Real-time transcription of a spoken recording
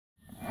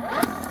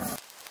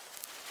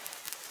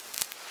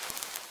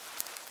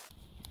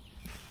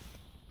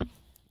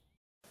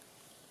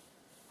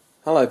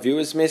Hello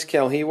viewers,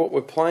 Mezcal here. What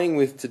we're playing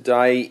with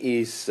today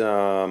is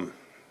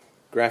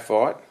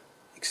graphite,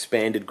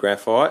 expanded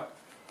graphite.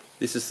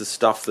 This is the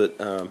stuff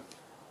that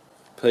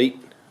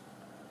Pete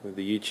with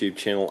the YouTube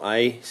channel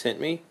A sent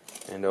me,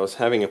 and I was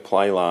having a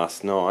play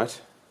last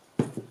night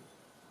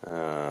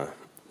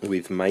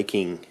with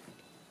making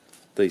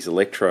these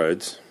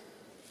electrodes.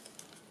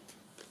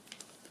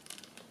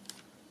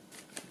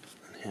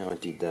 And how I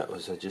did that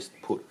was I just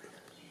put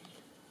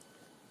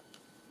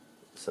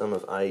some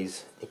of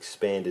A's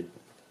expanded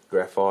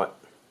graphite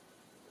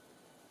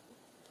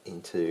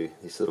into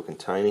this little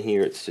container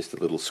here. It's just a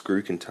little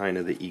screw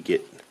container that you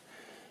get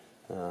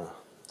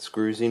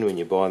screws in when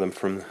you buy them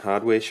from the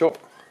hardware shop.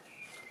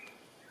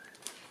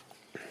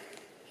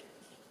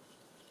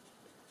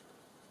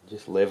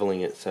 Just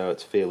leveling it so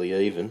it's fairly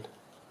even.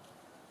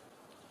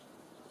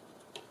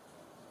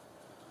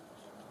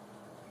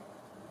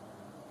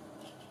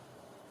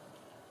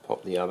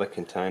 Pop the other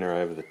container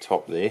over the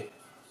top there.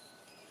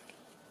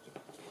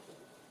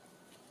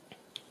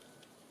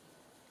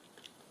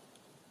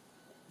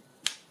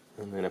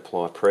 And then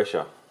apply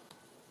pressure.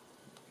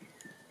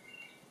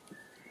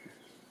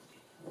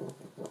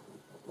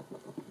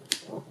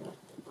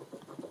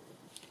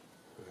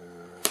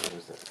 What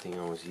was that thing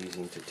I was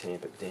using to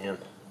tamp it down?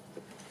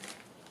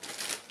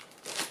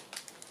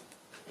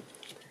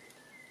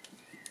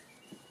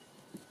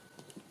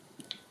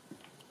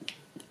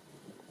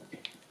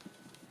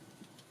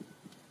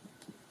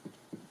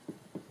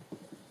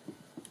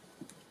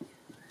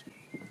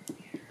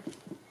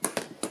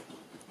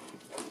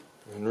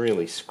 And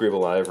really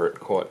scribble over it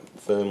quite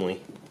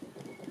firmly.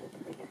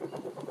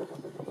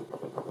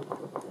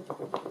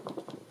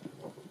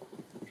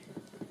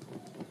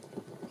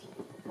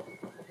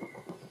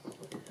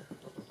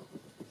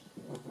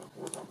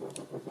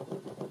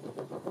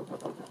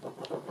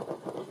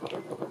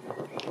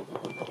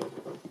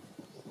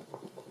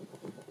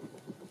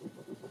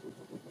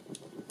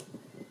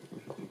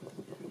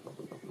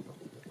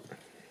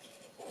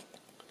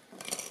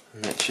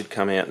 And that should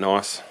come out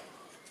nice.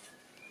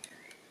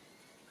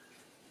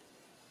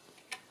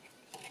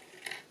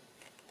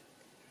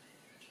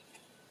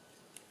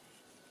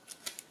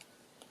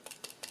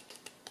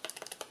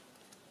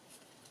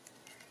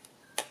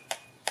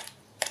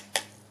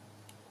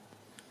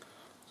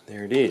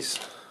 There it is.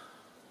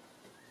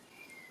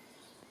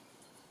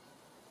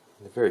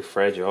 They're very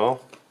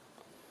fragile.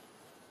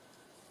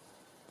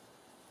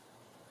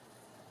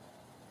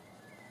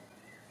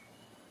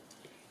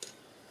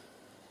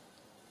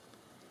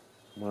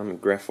 One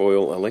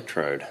Graphoil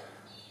electrode.